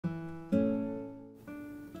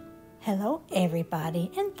Hello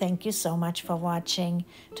everybody, and thank you so much for watching.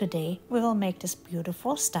 Today we will make this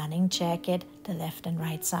beautiful stunning jacket. The left and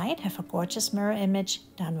right side have a gorgeous mirror image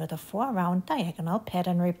done with a 4-round diagonal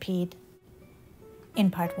pattern repeat.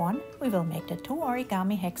 In part 1 we will make the 2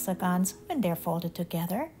 origami hexagons. When they're folded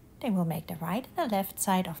together, they will make the right and the left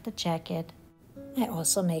side of the jacket. I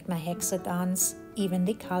also make my hexagons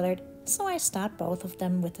evenly colored, so I start both of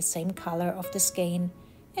them with the same color of the skein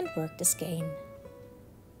and work the skein.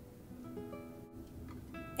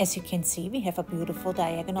 As you can see, we have a beautiful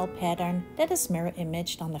diagonal pattern that is mirror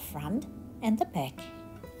imaged on the front and the back.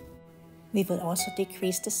 We will also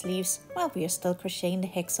decrease the sleeves while we are still crocheting the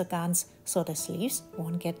hexagons, so the sleeves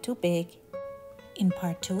won't get too big. In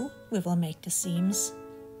part 2, we will make the seams.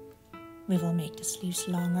 We will make the sleeves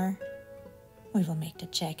longer. We will make the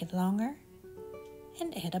jacket longer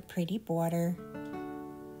and add a pretty border.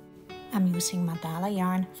 I'm using Mandala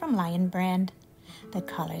yarn from Lion brand. The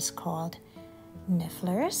color is called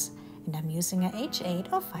Nifflers, and I'm using a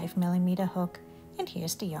H8 or 5mm hook, and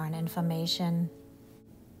here's the yarn information.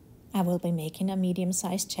 I will be making a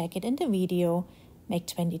medium-sized jacket in the video. Make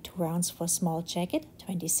 22 rounds for small jacket,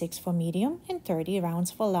 26 for medium, and 30 rounds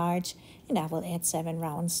for large, and I will add 7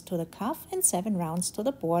 rounds to the cuff and 7 rounds to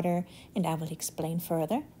the border, and I will explain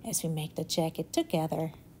further as we make the jacket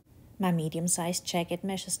together. My medium-sized jacket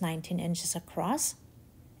measures 19 inches across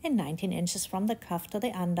and 19 inches from the cuff to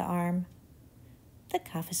the underarm. The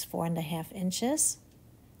cuff is 4.5 inches,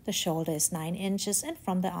 the shoulder is 9 inches, and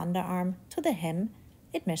from the underarm to the hem,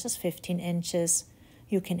 it measures 15 inches.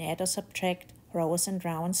 You can add or subtract rows and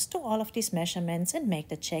rounds to all of these measurements and make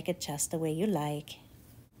the jacket just the way you like.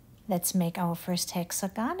 Let's make our first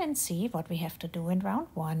hexagon and see what we have to do in round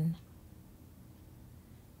 1.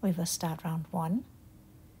 We will start round 1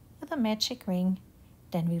 with a magic ring,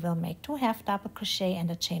 then we will make 2 half double crochet and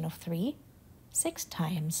a chain of 3 6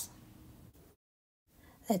 times.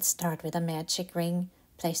 Let's start with a magic ring.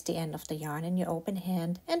 Place the end of the yarn in your open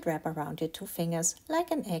hand and wrap around your 2 fingers like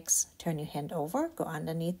an X. Turn your hand over, go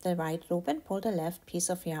underneath the right loop and pull the left piece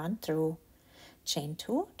of yarn through. Chain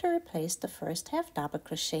 2 to replace the first half double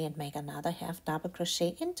crochet and make another half double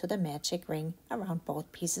crochet into the magic ring around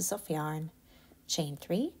both pieces of yarn. Chain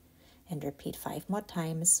 3 and repeat 5 more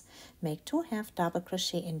times. Make 2 half double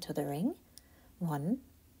crochet into the ring, 1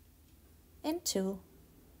 and 2.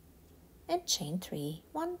 And chain 3,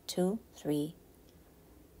 1, 2, 3.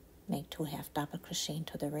 Make 2 half double crochet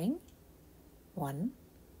into the ring, 1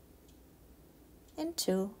 and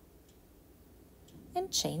 2, and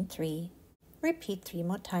chain 3. Repeat 3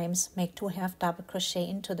 more times. Make 2 half double crochet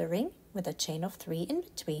into the ring with a chain of 3 in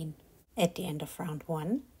between. At the end of round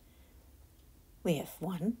 1, we have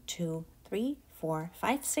 1, 2, 3, 4,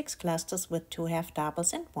 5, 6 clusters with 2 half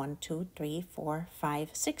doubles and 1, 2, 3, 4, 5,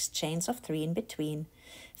 6 chains of 3 in between.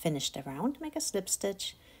 Finish the round, make a slip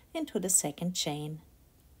stitch into the second chain.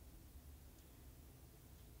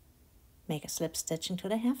 Make a slip stitch into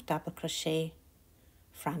the half double crochet,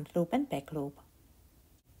 front loop and back loop.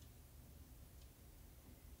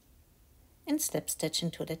 And slip stitch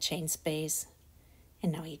into the chain space.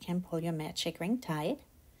 And now you can pull your magic ring tight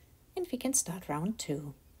and we can start round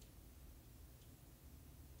 2.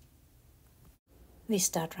 We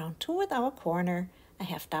start round 2 with our corner, a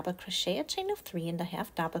half double crochet, a chain of 3 and a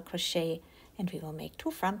half double crochet, and we will make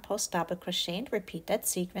 2 front post double crochet and repeat that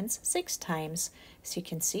sequence 6 times. As you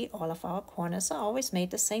can see, all of our corners are always made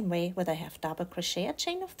the same way with a half double crochet, a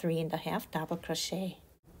chain of 3 and a half double crochet.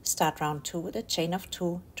 Start round 2 with a chain of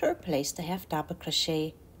 2 to replace the half double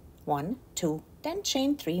crochet, 1, 2, then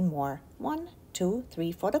chain 3 more, 1, 2,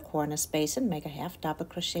 3 for the corner space and make a half double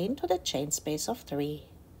crochet into the chain space of 3.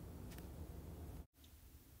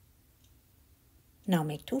 Now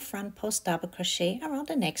make 2 front post double crochet around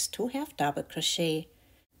the next 2 half double crochet.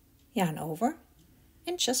 Yarn over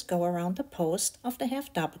and just go around the post of the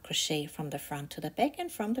half double crochet from the front to the back and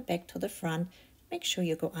from the back to the front. Make sure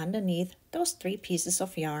you go underneath those 3 pieces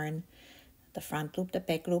of yarn, the front loop, the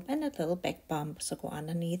back loop and a little back bump. So go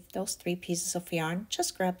underneath those 3 pieces of yarn,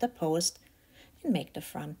 just grab the post and make the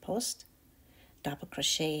front post double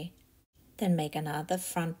crochet. Then make another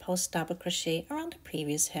front post double crochet around the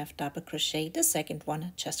previous half double crochet. The second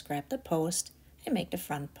one, just grab the post and make the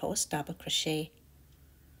front post double crochet.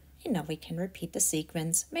 And now we can repeat the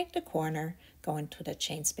sequence. Make the corner, go into the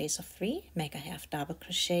chain space of 3, make a half double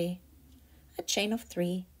crochet, a chain of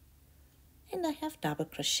 3 and a half double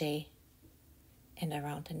crochet. And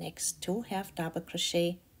around the next 2 half double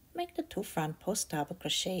crochet, make the 2 front post double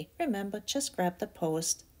crochet. Remember, just grab the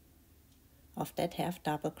post of that half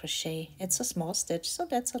double crochet. It's a small stitch, so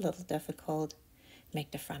that's a little difficult.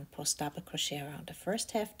 Make the front post double crochet around the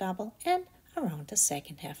first half double and around the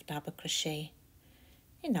second half double crochet.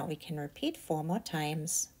 And now we can repeat 4 more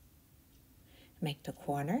times. Make the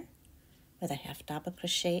corner with a half double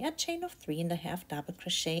crochet, a chain of 3 and a half double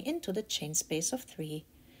crochet into the chain space of 3.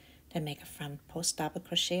 Then make a front post double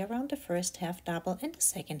crochet around the first half double and the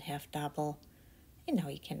second half double. And now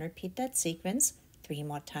you can repeat that sequence 3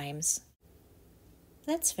 more times.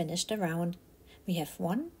 Let's finish the round. We have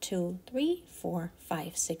 1, 2, 3, 4,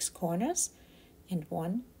 5, 6 corners and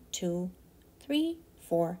 1, 2, 3,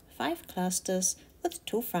 4, 5 clusters with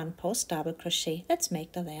 2 front post double crochet. Let's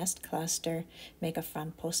make the last cluster. Make a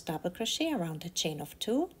front post double crochet around the chain of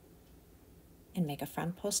 2 and make a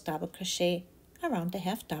front post double crochet around the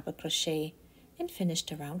half double crochet and finish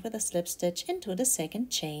the round with a slip stitch into the second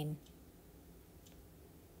chain.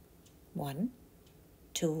 1,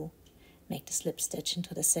 2, make the slip stitch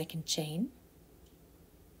into the second chain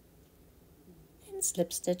and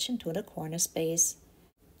slip stitch into the corner space.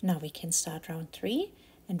 Now we can start round 3,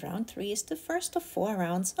 and round 3 is the first of 4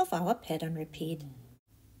 rounds of our pattern repeat.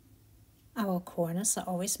 Our corners are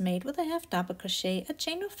always made with a half double crochet, a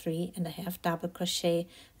chain of 3 and a half double crochet.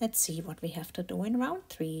 Let's see what we have to do in round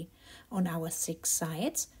 3. On our 6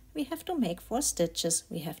 sides we have to make 4 stitches.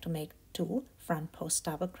 We have to make 2 front post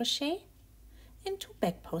double crochet and 2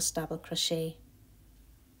 back post double crochet.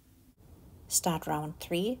 Start round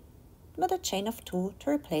 3 with a chain of 2 to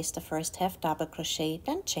replace the first half double crochet,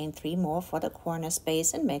 then chain 3 more for the corner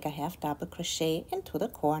space and make a half double crochet into the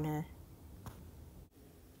corner.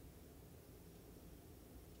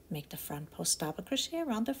 Make the front post double crochet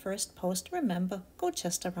around the first post. Remember, go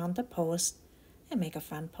just around the post and make a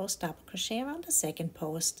front post double crochet around the second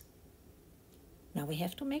post. Now we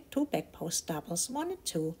have to make 2 back post doubles, 1 and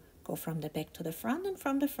 2. Go from the back to the front and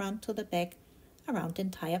from the front to the back around the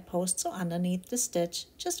entire post, so underneath the stitch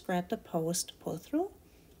just grab the post, pull through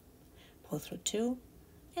 2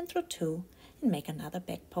 and through 2 and make another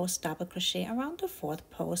back post double crochet around the 4th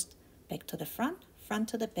post, back to the front, front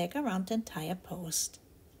to the back around the entire post.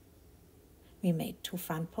 We made 2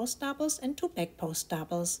 front post doubles and 2 back post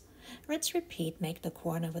doubles. Let's repeat. Make the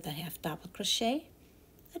corner with a half double crochet,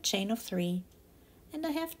 a chain of 3 and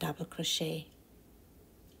a half double crochet.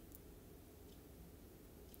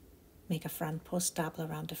 Make a front post double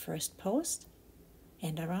around the first post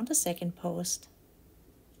and around the second post,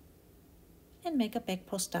 and make a back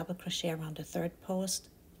post double crochet around the 3rd post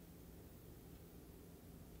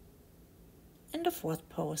and the 4th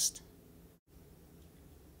post.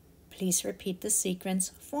 Please repeat the sequence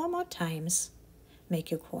 4 more times.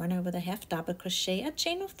 Make your corner with a half double crochet, a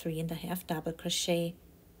chain of 3 and a half double crochet.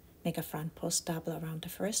 Make a front post double around the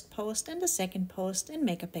first post and the second post and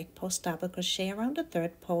make a back post double crochet around the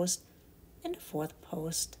 3rd post and the 4th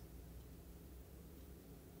post.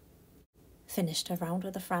 Finish the round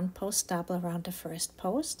with a front post double around the first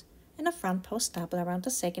post and a front post double around the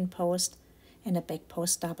second post and a back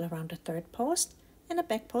post double around the 3rd post and a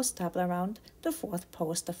back post double around the 4th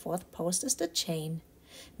post. The 4th post is the chain.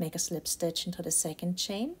 Make a slip stitch into the second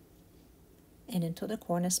chain and into the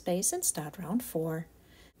corner space and start round 4.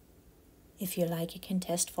 If you like, you can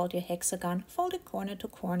test fold your hexagon, fold it corner to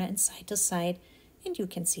corner and side to side, and you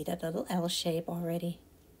can see that little L shape already.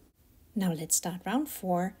 Now let's start round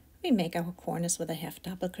 4. We make our corners with a half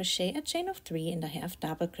double crochet, a chain of 3 and a half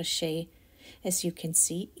double crochet. As you can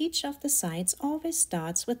see, each of the sides always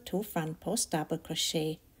starts with 2 front post double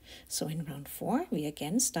crochet. So in round 4 we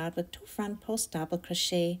again start with 2 front post double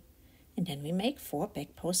crochet and then we make 4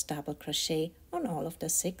 back post double crochet on all of the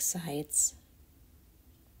 6 sides.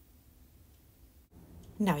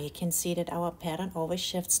 Now you can see that our pattern always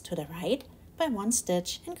shifts to the right by 1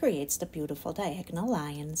 stitch and creates the beautiful diagonal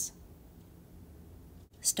lines.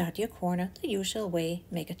 Start your corner the usual way.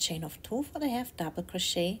 Make a chain of 2 for the half double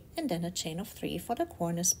crochet and then a chain of 3 for the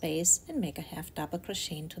corner space and make a half double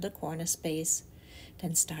crochet into the corner space.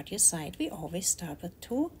 Then start your side. We always start with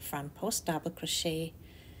 2 front post double crochet.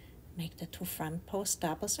 Make the 2 front post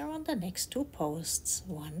doubles around the next 2 posts,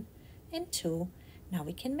 1 and 2. Now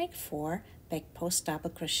we can make 4 back post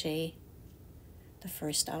double crochet. The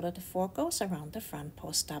first out of the 4 goes around the front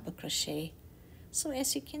post double crochet. So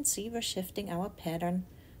as you can see, we're shifting our pattern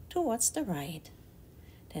towards the right.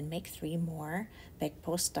 Then make 3 more back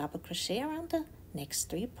post double crochet around the next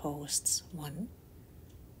 3 posts, 1,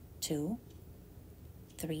 2,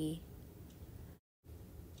 3.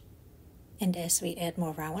 And as we add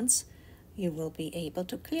more rounds, you will be able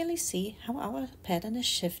to clearly see how our pattern is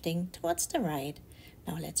shifting towards the right.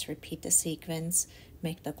 Now let's repeat the sequence.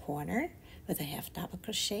 Make the corner with a half double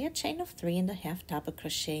crochet, a chain of 3 and a half double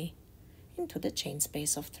crochet into the chain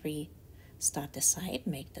space of 3. Start the side,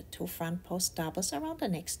 make the 2 front post doubles around the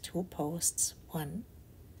next 2 posts, 1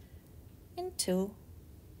 and 2,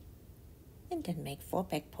 and then make 4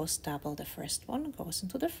 back post double. The first one goes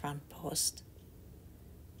into the front post.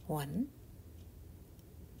 1,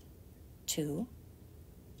 2,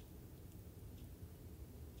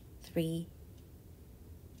 3,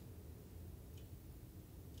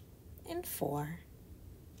 and 4.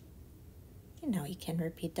 And now you can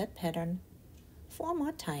repeat that pattern 4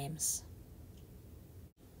 more times.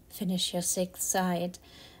 Finish your 6th side.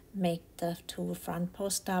 Make the 2 front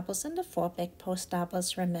post doubles and the 4 back post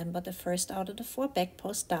doubles. Remember, the first out of the 4 back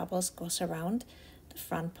post doubles goes around the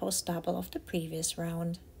front post double of the previous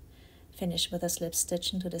round. Finish with a slip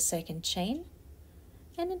stitch into the 2nd chain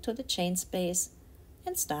and into the chain space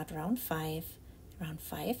and start round 5. Round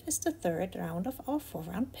 5 is the 3rd round of our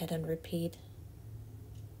 4-round pattern repeat.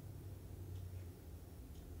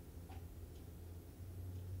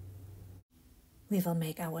 We will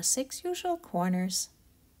make our 6 usual corners.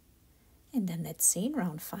 And then let's see, in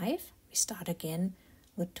round 5, we start again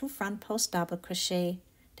with 2 front post double crochet.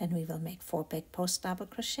 Then we will make 4 back post double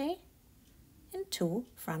crochet and 2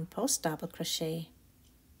 front post double crochet.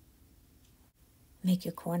 Make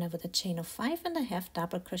your corner with a chain of 5.5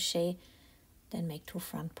 double crochet. Then make 2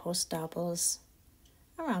 front post doubles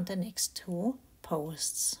around the next 2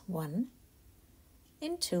 posts. 1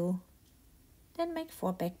 and 2. Then make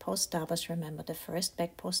 4 back post doubles. Remember, the first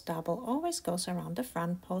back post double always goes around the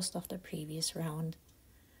front post of the previous round.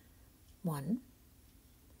 1,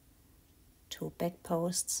 2 back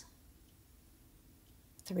posts,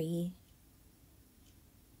 3,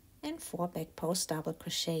 and 4 back post double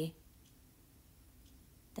crochet.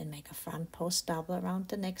 Then make a front post double around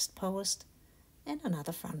the next post and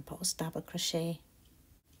another front post double crochet.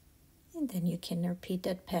 And then you can repeat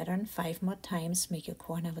that pattern 5 more times. Make your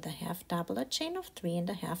corner with a half double, a chain of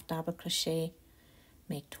 3.5 double crochet.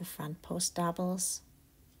 Make 2 front post doubles.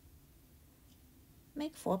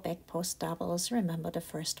 Make 4 back post doubles. Remember, the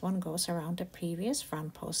first one goes around the previous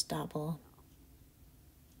front post double.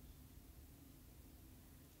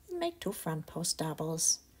 And make 2 front post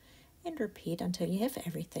doubles. And repeat until you have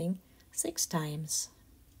everything 6 times.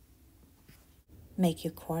 Make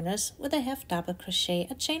your corners with a half double crochet,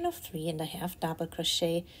 a chain of 3.5 double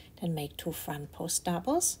crochet, then make 2 front post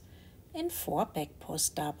doubles and 4 back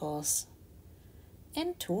post doubles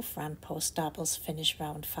and 2 front post doubles. Finish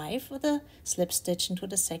round 5 with a slip stitch into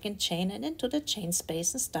the 2nd chain and into the chain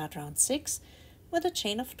space, and start round 6 with a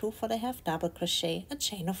chain of 2 for the half double crochet, a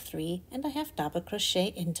chain of 3.5 double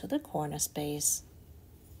crochet into the corner space.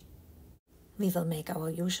 We will make our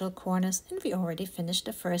usual corners, and we already finished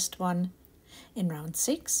the first one. In round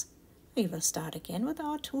 6, we will start again with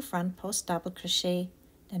our 2 front post double crochet.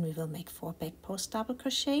 Then we will make 4 back post double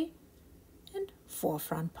crochet and 4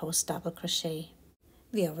 front post double crochet.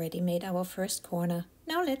 We already made our first corner.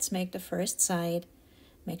 Now let's make the first side.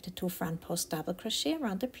 Make the 2 front post double crochet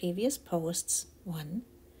around the previous posts. 1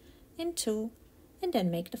 and 2, and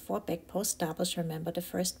then make the 4 back post doubles. Remember, the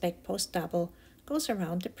first back post double goes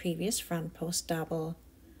around the previous front post double.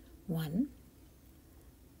 1,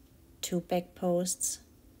 2 back posts,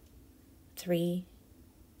 3,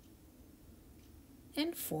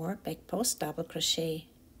 and 4 back post double crochet.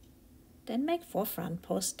 Then make 4 front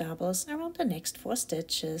post doubles around the next 4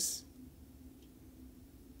 stitches.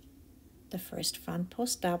 The first front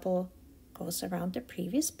post double goes around the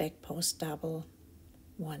previous back post double.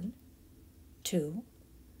 1, 2,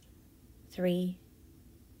 3,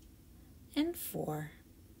 and 4.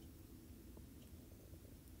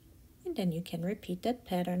 And then you can repeat that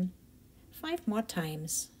pattern 5 more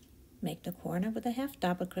times. Make the corner with a half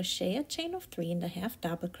double crochet, a chain of 3.5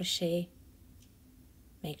 double crochet.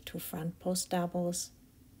 Make 2 front post doubles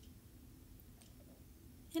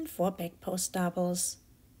and 4 back post doubles.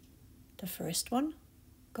 The first one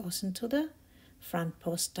goes into the front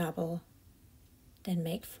post double. Then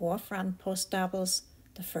make 4 front post doubles.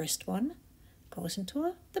 The first one goes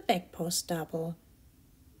into the back post double.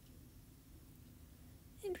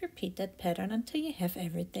 And repeat that pattern until you have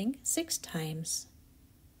everything 6 times.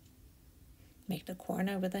 Make the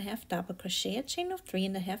corner with a half double crochet, a chain of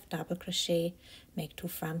 3.5 double crochet. Make 2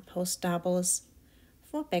 front post doubles,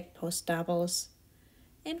 4 back post doubles,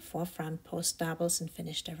 and 4 front post doubles, and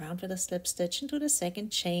finish the round with a slip stitch into the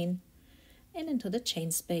 2nd chain and into the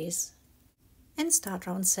chain space. And start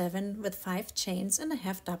round 7 with 5 chains and a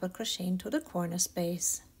half double crochet into the corner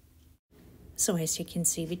space. So as you can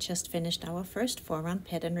see, we just finished our first 4-round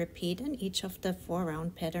pattern repeat, and each of the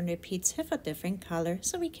 4-round pattern repeats have a different color,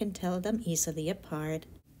 so we can tell them easily apart.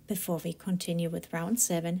 Before we continue with round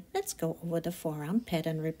 7, let's go over the 4-round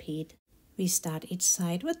pattern repeat. We start each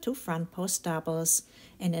side with 2 front post doubles,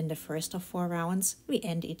 and in the first of 4 rounds we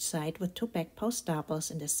end each side with 2 back post doubles.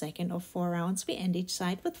 In the second of 4 rounds we end each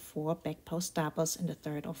side with 4 back post doubles. In the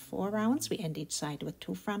third of 4 rounds we end each side with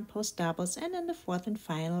 2 front post doubles, and in the fourth and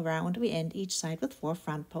final round we end each side with 4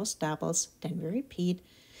 front post doubles. Then we repeat.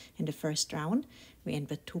 In the first round we end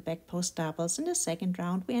with 2 back post doubles. In the second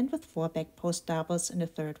round we end with 4 back post doubles. In the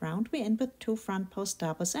third round we end with 2 front post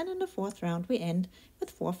doubles, and in the fourth round we end with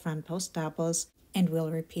 4 front post doubles. And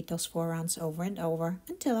we'll repeat those 4 rounds over and over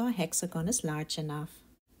until our hexagon is large enough.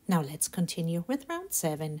 Now let's continue with round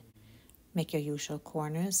 7. Make your usual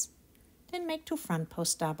corners, then make 2 front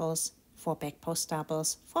post doubles, 4 back post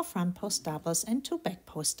doubles, 4 front post doubles, and 2 back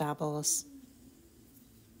post doubles.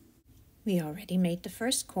 We already made the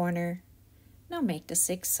first corner. Now make the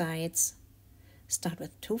 6 sides. Start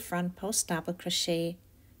with 2 front post double crochet,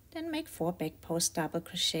 then make 4 back post double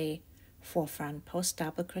crochet, 4 front post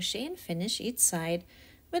double crochet, and finish each side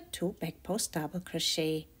with 2 back post double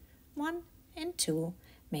crochet, 1 and 2.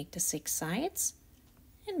 Make the 6 sides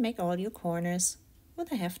and make all your corners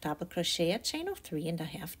with a half double crochet, a chain of 3 and a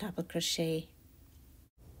half double crochet.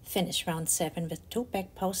 Finish round 7 with 2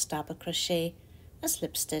 back post double crochet, a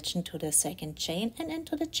slip stitch into the second chain and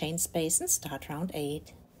into the chain space, and start round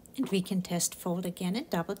 8. And we can test fold again and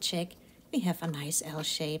double check we have a nice L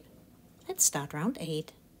shape. Let's start round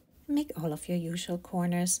 8. Make all of your usual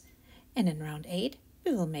corners, and in round 8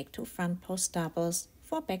 we will make 2 front post doubles,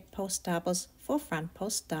 4 back post doubles, 4 front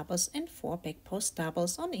post doubles, and 4 back post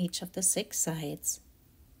doubles on each of the 6 sides.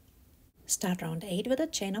 Start round 8 with a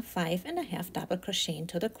chain of 5 and a half double crochet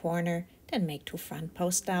into the corner, then make 2 front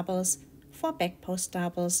post doubles, 4 back post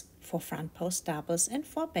doubles, 4 front post doubles, and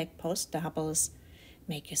 4 back post doubles.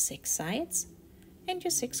 Make your 6 sides and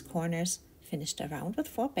your 6 corners. Finish the round with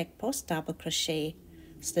 4 back post double crochet.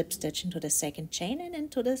 Slip stitch into the second chain and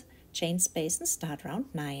into the chain space, and start round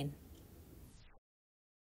 9.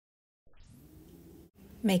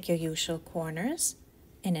 Make your usual corners,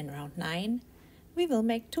 and in round 9 we will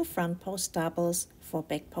make 2 front post doubles, 4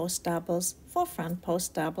 back post doubles, 4 front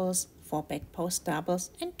post doubles, 4 back post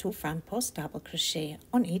doubles, and 2 front post double crochet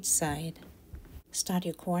on each side. Start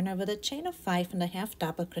your corner with a chain of 5 and a half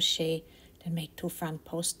double crochet, then make 2 front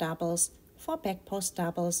post doubles, 4 back post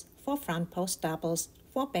doubles, 4 front post doubles,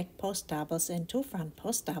 4 back post doubles, and 2 front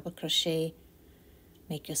post double crochet.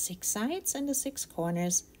 Make your 6 sides and the 6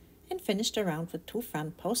 corners, and finish the round with 2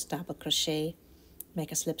 front post double crochet.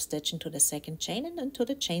 Make a slip stitch into the second chain and into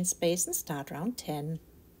the chain space, and start round 10.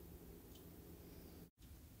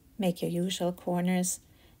 Make your usual corners,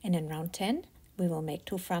 and in round 10 we will make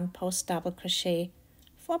 2 front post double crochet,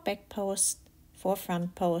 4 back posts, 4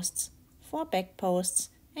 front posts, 4 back posts,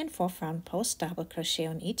 and 4 front post double crochet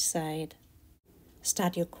on each side.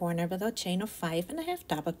 Start your corner with a chain of 5 and a half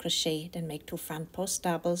double crochet, then make 2 front post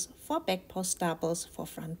doubles, 4 back post doubles, 4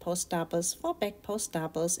 front post doubles, 4 back post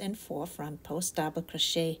doubles, and 4 front post double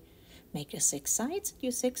crochet. Make your 6 sides,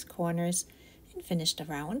 your 6 corners, and finish the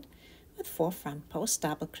round with 4 front post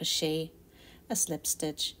double crochet, a slip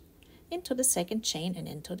stitch into the second chain and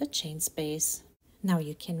into the chain space. Now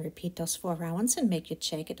you can repeat those 4 rounds and make your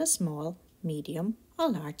jacket a small, medium,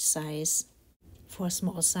 or large size. For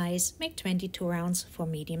small size, make 22 rounds. For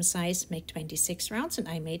medium size, make 26 rounds, and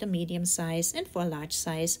I made a medium size. And for a large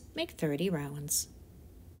size, make 30 rounds.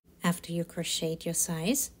 After you crocheted your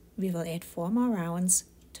size, we will add 4 more rounds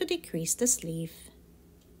to decrease the sleeve.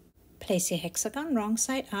 Place your hexagon wrong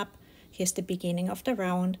side up. Here's the beginning of the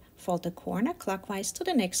round. Fold the corner clockwise to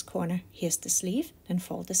the next corner. Here's the sleeve, then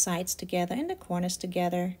fold the sides together and the corners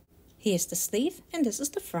together. Here's the sleeve, and this is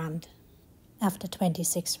the front. After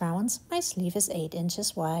 26 rounds, my sleeve is 8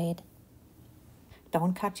 inches wide.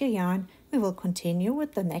 Don't cut your yarn. We will continue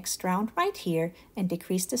with the next round right here and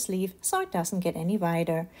decrease the sleeve so it doesn't get any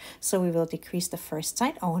wider. So we will decrease the first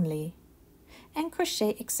side only. And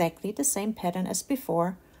crochet exactly the same pattern as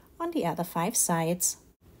before on the other 5 sides.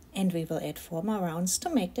 And we will add 4 more rounds to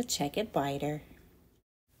make the jacket wider.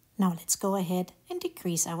 Now let's go ahead and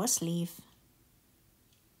decrease our sleeve.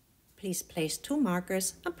 Please place 2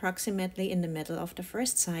 markers approximately in the middle of the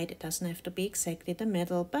first side. It doesn't have to be exactly the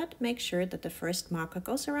middle, but make sure that the first marker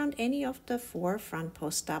goes around any of the 4 front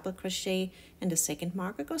post double crochet and the second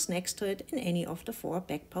marker goes next to it in any of the 4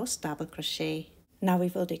 back post double crochet. Now we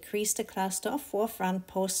will decrease the cluster of 4 front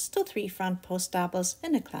posts to 3 front post doubles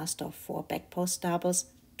and a cluster of 4 back post doubles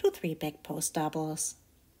to 3 back post doubles.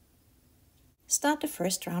 Start the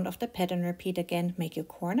first round of the pattern. Repeat again. Make your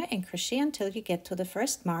corner and crochet until you get to the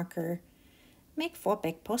first marker. Make 4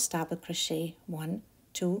 back post double crochet. 1,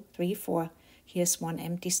 2, 3, 4. Here's one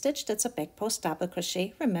empty stitch, that's a back post double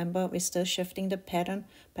crochet. Remember, we're still shifting the pattern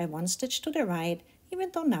by one stitch to the right. Even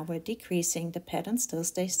though now we're decreasing, the pattern still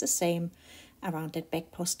stays the same. Around that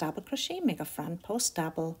back post double crochet, make a front post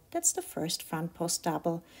double. That's the first front post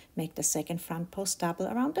double. Make the second front post double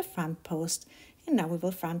around the front post. And now we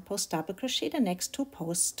will front post double crochet the next two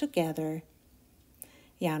posts together.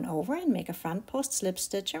 Yarn over and make a front post slip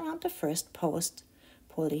stitch around the first post.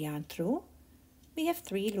 Pull the yarn through. We have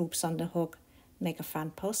 3 loops on the hook. Make a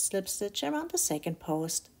front post slip stitch around the second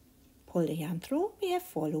post. Pull the yarn through. We have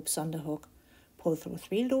 4 loops on the hook. Pull through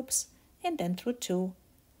 3 loops and then through 2.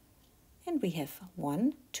 And we have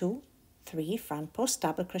 1, 2, 3 front post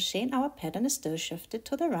double crochet, and our pattern is still shifted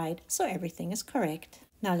to the right, so everything is correct.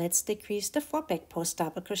 Now let's decrease the 4 back post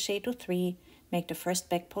double crochet to 3. Make the first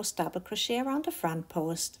back post double crochet around the front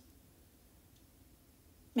post.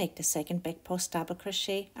 Make the second back post double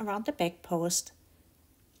crochet around the back post.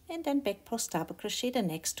 And then back post double crochet the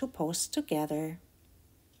next 2 posts together.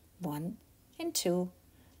 1 and 2.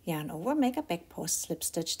 Yarn over, make a back post slip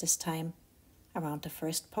stitch this time. Around the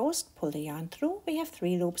first post, pull the yarn through. We have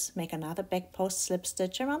 3 loops. Make another back post slip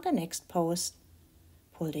stitch around the next post.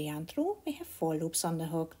 Pull the yarn through. We have 4 loops on the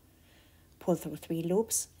hook. Pull through 3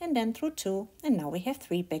 loops and then through 2. And now we have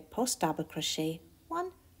 3 back post double crochet.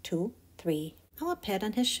 1, 2, 3. Our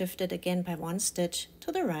pattern has shifted again by 1 stitch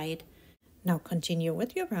to the right. Now continue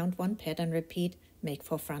with your round 1 pattern repeat. Make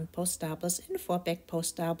 4 front post doubles and 4 back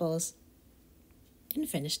post doubles. Then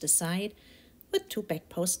finish the side with 2 back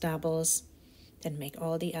post doubles. Then make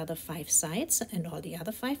all the other 5 sides and all the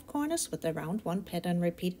other 5 corners with a round 1 pattern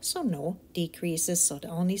repeat, so no decreases. So the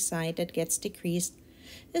only side that gets decreased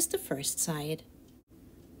is the first side.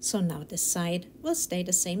 So now this side will stay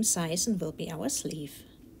the same size and will be our sleeve.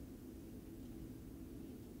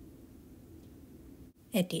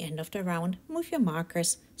 At the end of the round, move your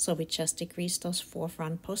markers, so we just decrease those 4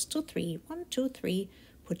 front posts to 3. 1, 2, 3.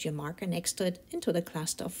 Put your marker next to it into the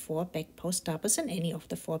cluster of 4 back post doubles and any of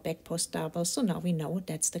the 4 back post doubles. So now we know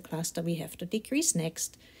that's the cluster we have to decrease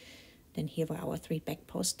next. Then here were our 3 back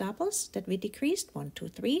post doubles that we decreased. 1, 2,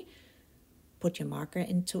 3. Put your marker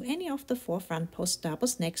into any of the 4 front post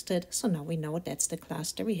doubles next to it. So now we know that's the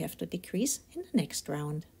cluster we have to decrease in the next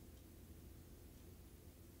round.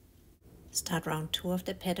 Start round 2 of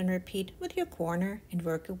the pattern repeat with your corner and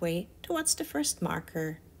work your way towards the first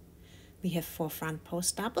marker. We have 4 front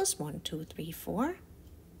post doubles, 1, 2, 3, 4.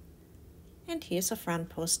 And here's a front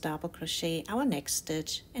post double crochet, our next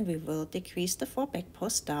stitch, and we will decrease the 4 back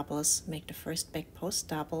post doubles. Make the first back post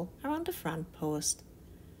double around the front post.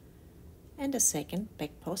 And the second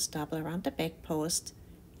back post double around the back post.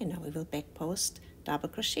 And now we will back post double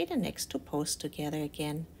crochet the next 2 posts together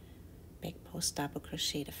again. Back post double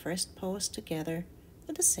crochet the first post together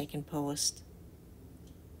with the second post.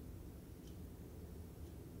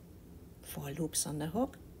 4 loops on the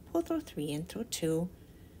hook, pull through 3 and through 2.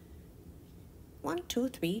 1, 2,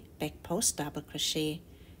 3 back post double crochet.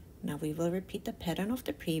 Now we will repeat the pattern of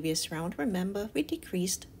the previous round. Remember, we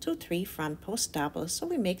decreased to 3 front post doubles, so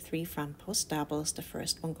we make 3 front post doubles. The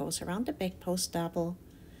first one goes around the back post double,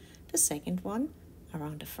 the second one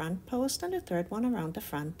around the front post, and the third one around the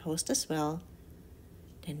front post as well.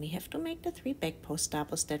 Then we have to make the 3 back post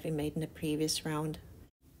doubles that we made in the previous round.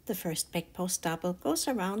 The first back post double goes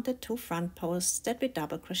around the 2 front posts that we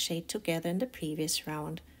double crocheted together in the previous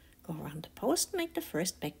round. Go around the post, make the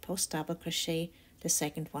first back post double crochet, the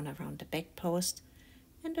second one around the back post,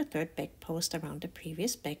 and the third back post around the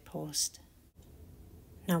previous back post.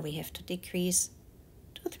 Now we have to decrease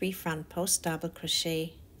to 3 front post double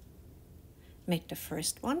crochet. Make the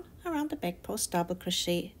first one around the back post double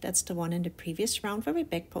crochet. That's the one in the previous round where we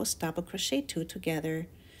back post double crochet 2 together.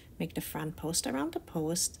 Make the front post around the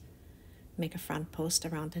post. Make a front post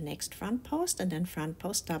around the next front post, and then front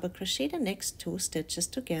post double crochet the next 2 stitches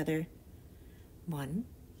together. 1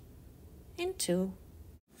 and 2.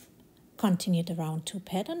 Continue the round 2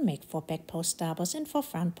 pattern, make 4 back post doubles and 4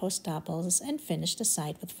 front post doubles, and finish the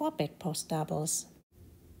side with 4 back post doubles.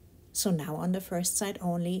 So now on the first side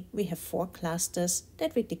only, we have 4 clusters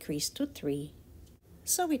that we decreased to 3.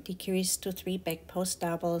 So we decreased to 3 back post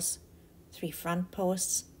doubles, 3 front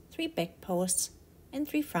posts, 3 back posts, and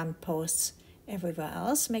 3 front posts. Everywhere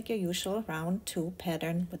else, make your usual round 2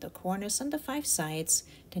 pattern with the corners and the 5 sides.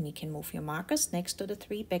 Then you can move your markers next to the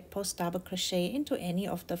 3 back post double crochet into any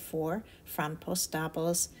of the 4 front post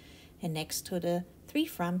doubles, and next to the 3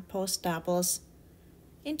 front post doubles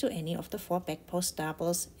into any of the 4 back post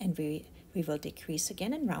doubles, and we will decrease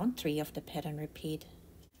again in round 3 of the pattern repeat.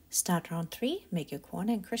 Start round 3, make your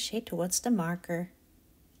corner and crochet towards the marker.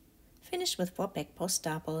 Finish with 4 back post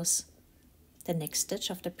doubles. The next stitch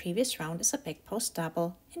of the previous round is a back post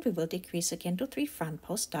double, and we will decrease again to 3 front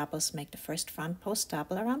post doubles. Make the first front post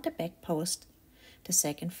double around the back post, the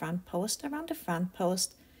second front post around the front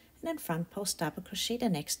post, and then front post double crochet the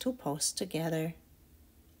next 2 posts together.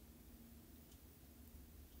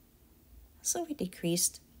 So we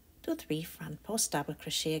decreased to 3 front post double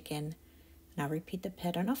crochet again. Now repeat the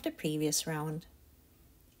pattern of the previous round.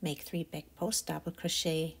 Make 3 back post double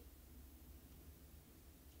crochet.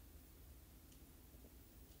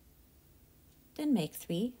 Then make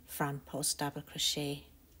 3 front post double crochet.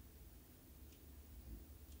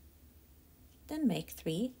 Then make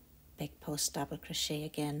 3 back post double crochet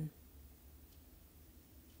again.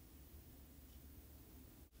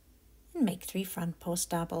 And make 3 front post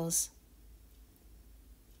doubles.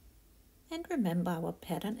 And remember, our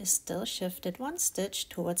pattern is still shifted 1 stitch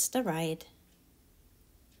towards the right.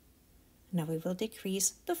 Now we will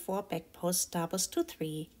decrease the 4 back post doubles to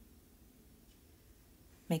 3.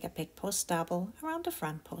 Make a back post double around the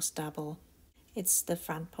front post double. It's the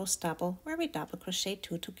front post double where we double crochet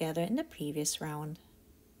 2 together in the previous round.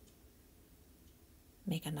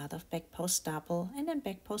 Make another back post double and then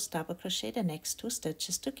back post double crochet the next 2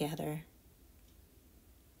 stitches together.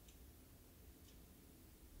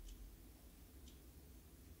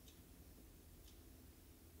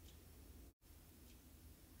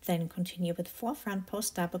 Then continue with 4 front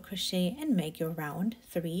post double crochet and make your round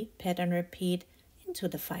 3 pattern repeat into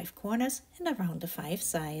the 5 corners and around the 5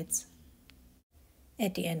 sides.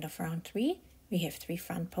 At the end of round 3, we have 3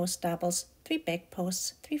 front post doubles, 3 back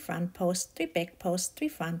posts, 3 front posts, 3 back posts, 3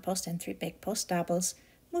 front posts, and 3 back post doubles.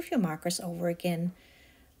 Move your markers over again.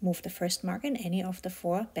 Move the first marker in any of the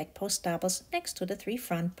 4 back post doubles next to the 3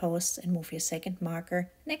 front posts, and move your second marker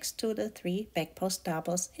next to the 3 back post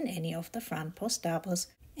doubles in any of the front post doubles.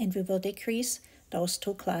 And we will decrease those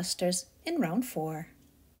 2 clusters in round 4.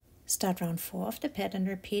 Start round 4 of the pattern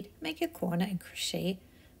repeat, make your corner and crochet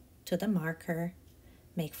to the marker.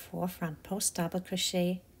 Make 4 front post double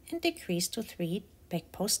crochet and decrease to 3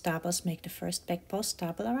 back post doubles. Make the first back post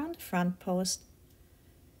double around the front post,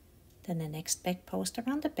 then the next back post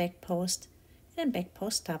around the back post, and then back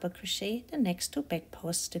post double crochet the next 2 back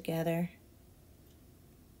posts together.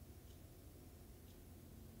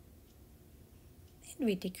 And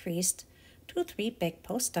we decreased to 3 back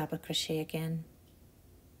post double crochet again.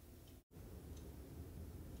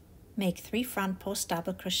 Make 3 front post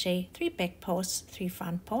double crochet, 3 back posts, 3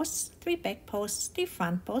 front posts, 3 back posts, 3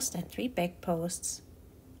 front posts, and 3 back posts.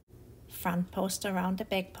 Front post around the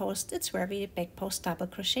back post, it's where we back post double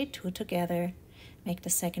crochet 2 together. Make the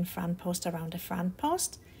second front post around the front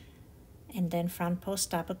post, and then front post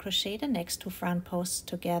double crochet the next 2 front posts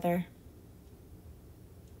together.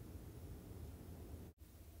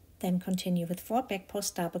 Then continue with 4 back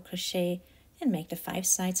post double crochet and make the 5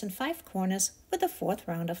 sides and 5 corners with the 4th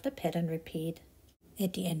round of the pattern repeat.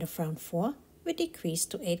 At the end of round 4, we decrease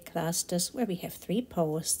to 8 clusters where we have 3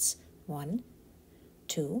 posts. 1,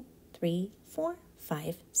 2, 3, 4,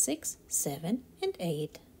 5, 6, 7, and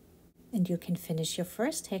 8. And you can finish your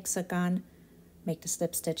first hexagon. Make the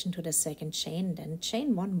slip stitch into the second chain, then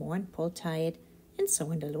chain 1 more and pull tight, and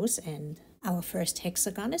sew in the loose end. Our first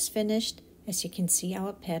hexagon is finished. As you can see,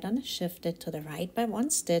 our pattern is shifted to the right by 1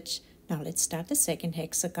 stitch. Now let's start the second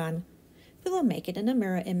hexagon. We will make it in a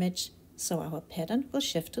mirror image, so our pattern will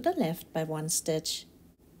shift to the left by 1 stitch.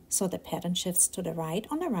 So the pattern shifts to the right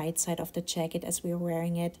on the right side of the jacket as we are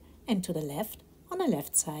wearing it, and to the left on the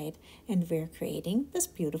left side, and we're creating this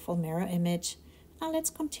beautiful mirror image. Now let's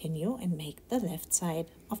continue and make the left side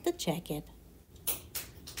of the jacket.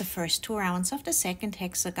 The first 2 rounds of the second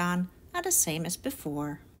hexagon are the same as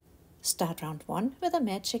before. Start round 1 with a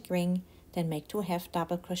magic ring, then make 2 half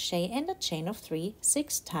double crochet and a chain of 3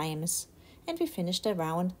 6 times. And we finish the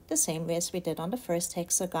round the same way as we did on the first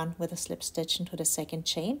hexagon, with a slip stitch into the second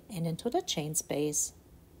chain and into the chain space.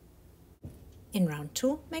 In round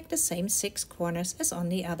 2, make the same 6 corners as on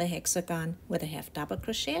the other hexagon, with a half double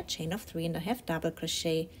crochet, a chain of 3 and a half double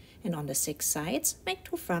crochet, and on the 6 sides make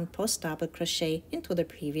 2 front post double crochet into the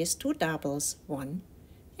previous 2 doubles, 1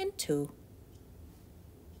 and 2.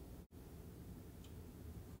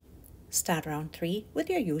 Start round 3 with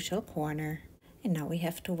your usual corner. And now we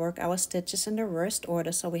have to work our stitches in the reversed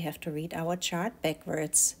order, so we have to read our chart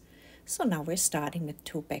backwards. So now we're starting with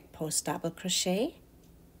 2 back post double crochet,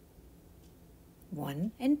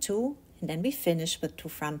 1 and 2, and then we finish with 2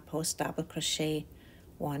 front post double crochet,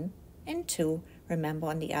 1 and 2. Remember,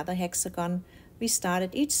 on the other hexagon we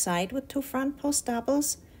started each side with 2 front post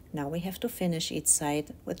doubles. Now we have to finish each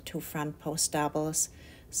side with 2 front post doubles.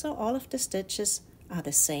 So all of the stitches are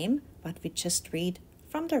the same, but we just read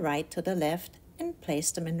from the right to the left and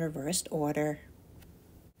place them in reversed order.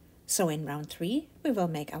 So in round 3 we will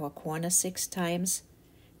make our corner 6 times,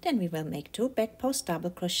 then we will make 2 back post double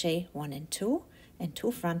crochet 1 and 2 and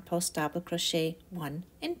 2 front post double crochet 1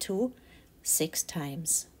 and 2 6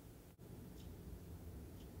 times.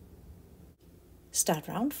 Start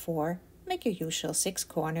round 4, make your usual 6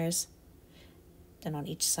 corners, then on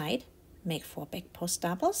each side make 4 back post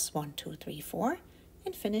doubles 1 2 3 4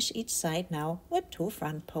 and finish each side now with 2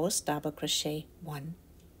 front post double crochet 1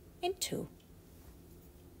 and 2.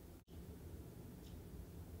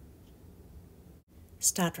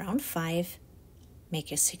 Start round 5, make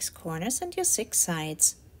your 6 corners and your 6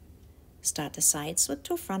 sides. Start the sides with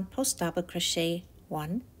 2 front post double crochet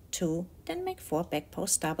 1 2, then make 4 back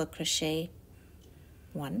post double crochet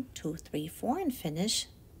 1 2 3 4 and finish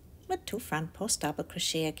with 2 front post double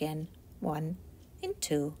crochet again 1 and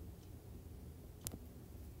 2.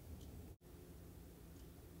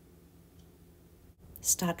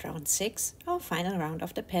 Start round 6, our final round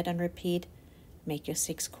of the pattern repeat. Make your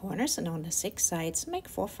 6 corners and on the 6 sides make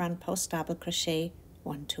 4 front post double crochet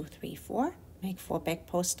 1 2 3 4, make 4 back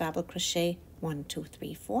post double crochet 1 2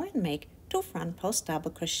 3 4 and make 2 front post double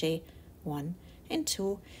crochet 1 and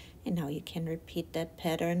 2, and now you can repeat that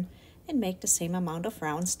pattern and make the same amount of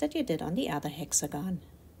rounds that you did on the other hexagon.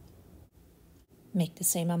 Make the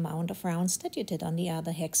same amount of rounds that you did on the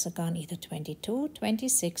other hexagon, either 22,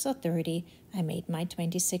 26 or 30. I made my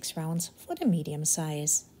 26 rounds for the medium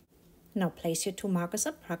size. Now place your 2 markers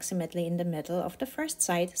approximately in the middle of the first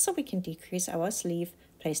side so we can decrease our sleeve.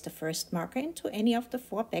 Place the first marker into any of the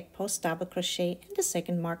 4 back post double crochet and the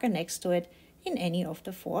second marker next to it in any of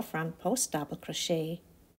the 4 front post double crochet.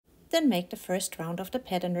 Then make the first round of the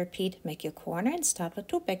pattern repeat. Make your corner and start with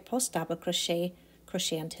 2 back post double crochet.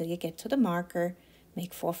 Crochet until you get to the marker.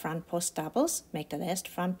 Make 4 front post doubles, make the last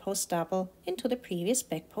front post double into the previous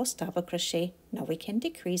back post double crochet. Now we can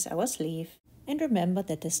decrease our sleeve. And remember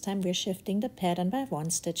that this time we're shifting the pattern by 1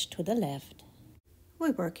 stitch to the left.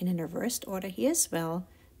 We're working in reversed order here as well.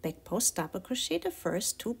 Back post double crochet the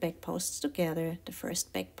first 2 back posts together, the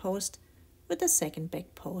first back post with the second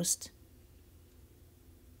back post.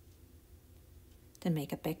 Then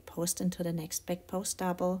make a back post into the next back post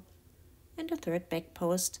double and the third back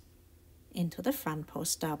post into the front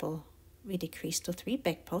post double. We decrease to 3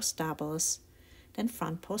 back post doubles. Then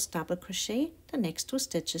front post double crochet the next 2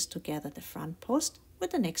 stitches together, the front post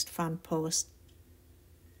with the next front post.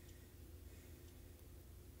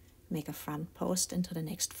 Make a front post into the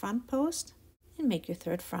next front post and make your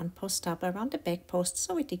third front post double around the back post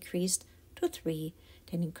so it decreased to 3.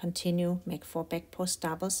 Then you continue, make 4 back post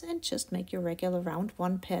doubles and just make your regular round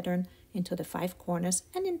 1 pattern into the 5 corners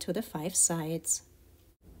and into the 5 sides.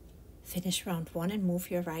 Finish round 1 and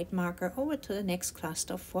move your right marker over to the next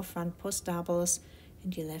cluster of 4 front post doubles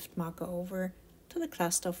and your left marker over to the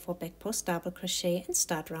cluster of 4 back post double crochet and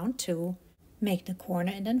start round 2. Make the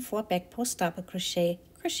corner and then 4 back post double crochet,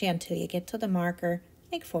 crochet until you get to the marker,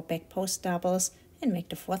 make 4 back post doubles and make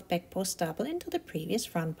the 4th back post double into the previous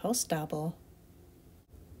front post double.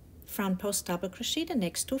 Front post double crochet the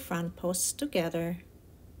next 2 front posts together.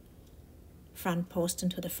 Front post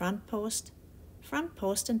into the front post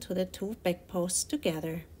into the 2 back posts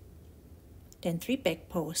together. Then 3 back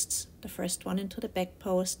posts, the first one into the back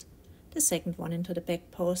post, the second one into the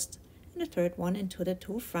back post, and the third one into the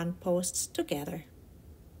 2 front posts together.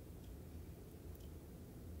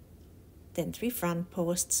 Then 3 front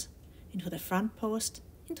posts, into the front post,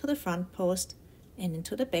 into the front post, and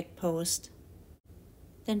into the back post.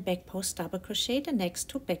 Then back post double crochet the next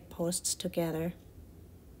 2 back posts together.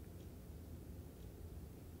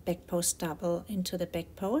 Back post double into the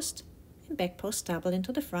back post and back post double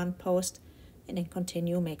into the front post, and then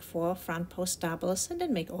continue, make 4 front post doubles and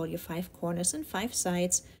then make all your 5 corners and 5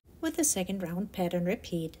 sides with the second round pattern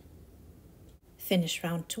repeat. Finish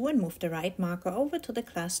round 2 and move the right marker over to the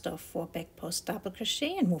cluster of 4 back post double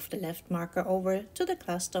crochet and move the left marker over to the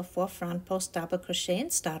cluster of 4 front post double crochet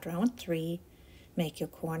and start round 3. Make your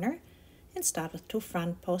corner and start with 2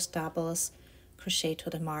 front post doubles, crochet to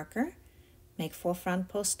the marker, make 4 front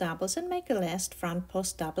post doubles and make a last front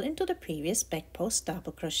post double into the previous back post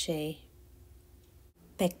double crochet.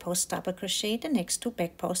 Back post double crochet the next 2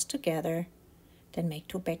 back posts together, then make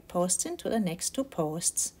 2 back posts into the next 2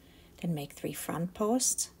 posts, then make 3 front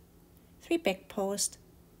posts, 3 back posts,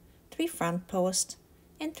 3 front posts,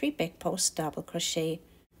 and 3 back post double crochet.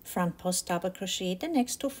 Front post double crochet the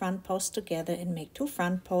next 2 front posts together and make 2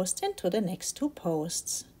 front posts into the next 2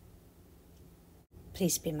 posts.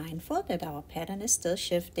 Please be mindful that our pattern is still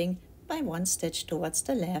shifting by 1 stitch towards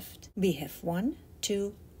the left. We have 1,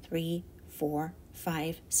 2, 3, 4,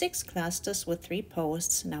 5, 6 clusters with 3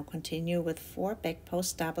 posts. Now continue with 4 back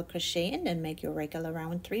post double crochet and then make your regular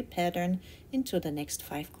round 3 pattern into the next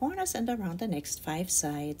 5 corners and around the next 5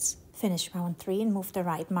 sides. Finish round 3 and move the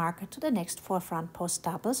right marker to the next 4 front post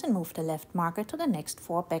doubles and move the left marker to the next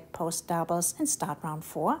 4 back post doubles and start round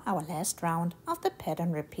 4, our last round of the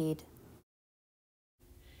pattern repeat.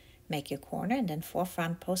 Make your corner and then 4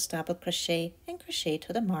 front post double crochet and crochet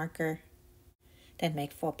to the marker. Then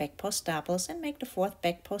make 4 back post doubles and make the 4th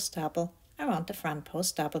back post double around the front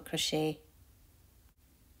post double crochet.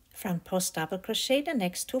 Front post double crochet the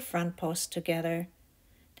next 2 front posts together.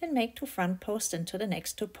 Then make 2 front posts into the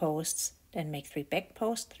next 2 posts. Then make 3 back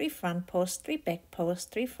posts, 3 front posts, 3 back posts,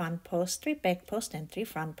 3 front posts, 3 back posts and 3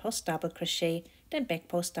 front post double crochet. Then back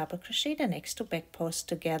post double crochet the next 2 back posts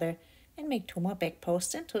together and make 2 more back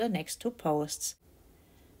posts into the next 2 posts.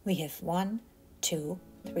 We have 1, 2,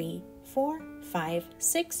 3, 4, 5,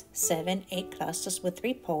 6, 7, 8 clusters with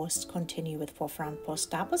 3 posts. Continue with 4 front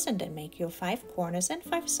post doubles and then make your 5 corners and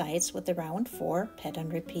 5 sides with the round 4 pattern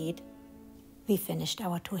repeat. We finished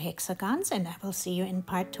our 2 hexagons and I will see you in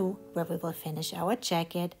part 2 where we will finish our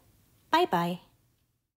jacket. Bye bye!